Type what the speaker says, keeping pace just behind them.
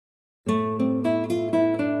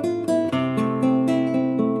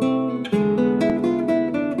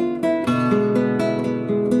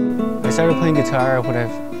started playing guitar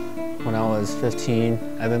when I was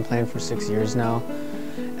 15. I've been playing for 6 years now,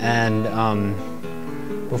 and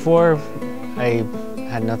before I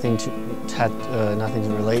had nothing to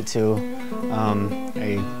relate to.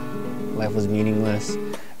 Life was meaningless,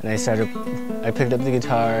 and I picked up the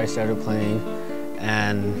guitar, I started playing,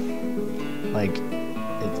 and like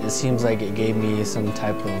it seems like it gave me some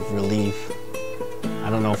type of relief. I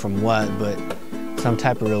don't know from what, but some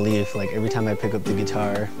type of relief. Like every time I pick up the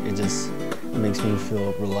guitar, it makes me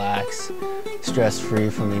feel relaxed, stress-free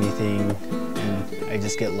from anything, and I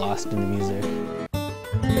just get lost in the music.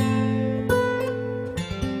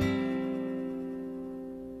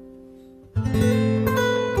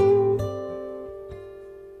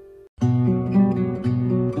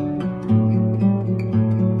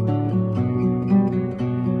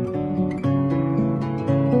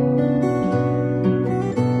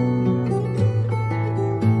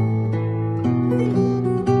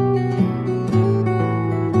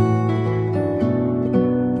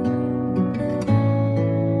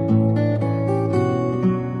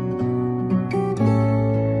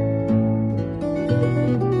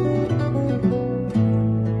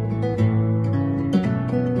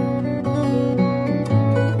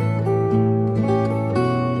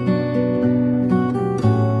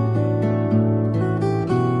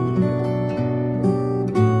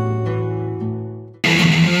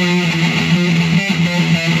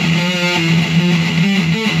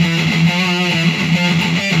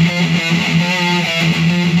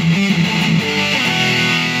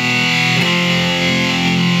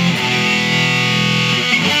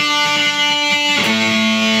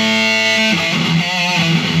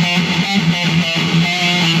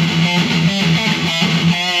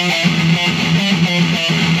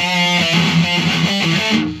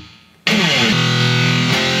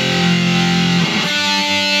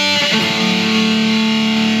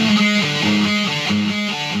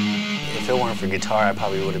 If it weren't for guitar, I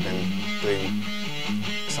probably would have been doing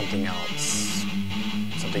something else,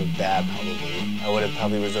 something bad probably. I would have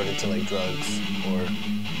probably resorted to like drugs or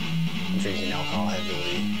drinking alcohol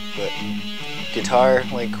heavily. But guitar,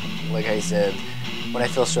 like I said, when I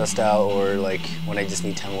feel stressed out or like when I just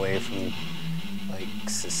need time away from like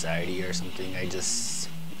society or something, I just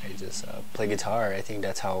play guitar. I think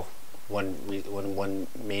that's how one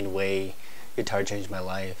main way guitar changed my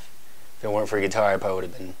life. If it weren't for guitar, I probably would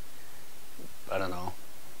have been, I don't know,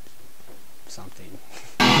 something.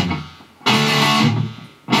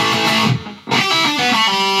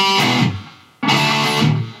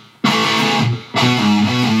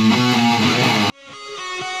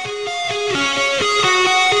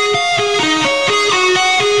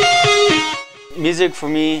 Music for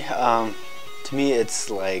me, to me it's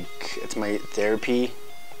my therapy.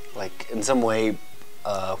 Like in some way,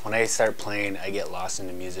 when I start playing, I get lost in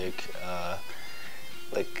the music.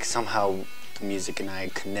 Like somehow the music and I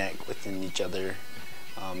connect within each other,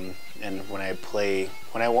 and when I play,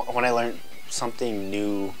 when I learn something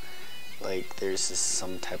new, like there's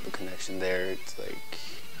some type of connection there. It's like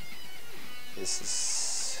this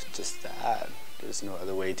is just that. There's no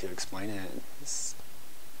other way to explain it.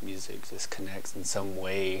 Music just connects in some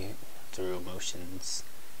way through emotions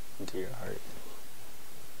and through your heart.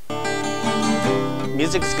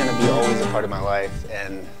 Music is gonna be always a part of my life,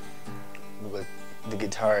 and with the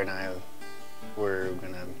guitar and I, we're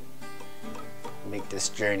gonna make this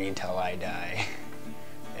journey till I die,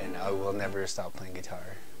 and I will never stop playing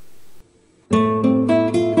guitar.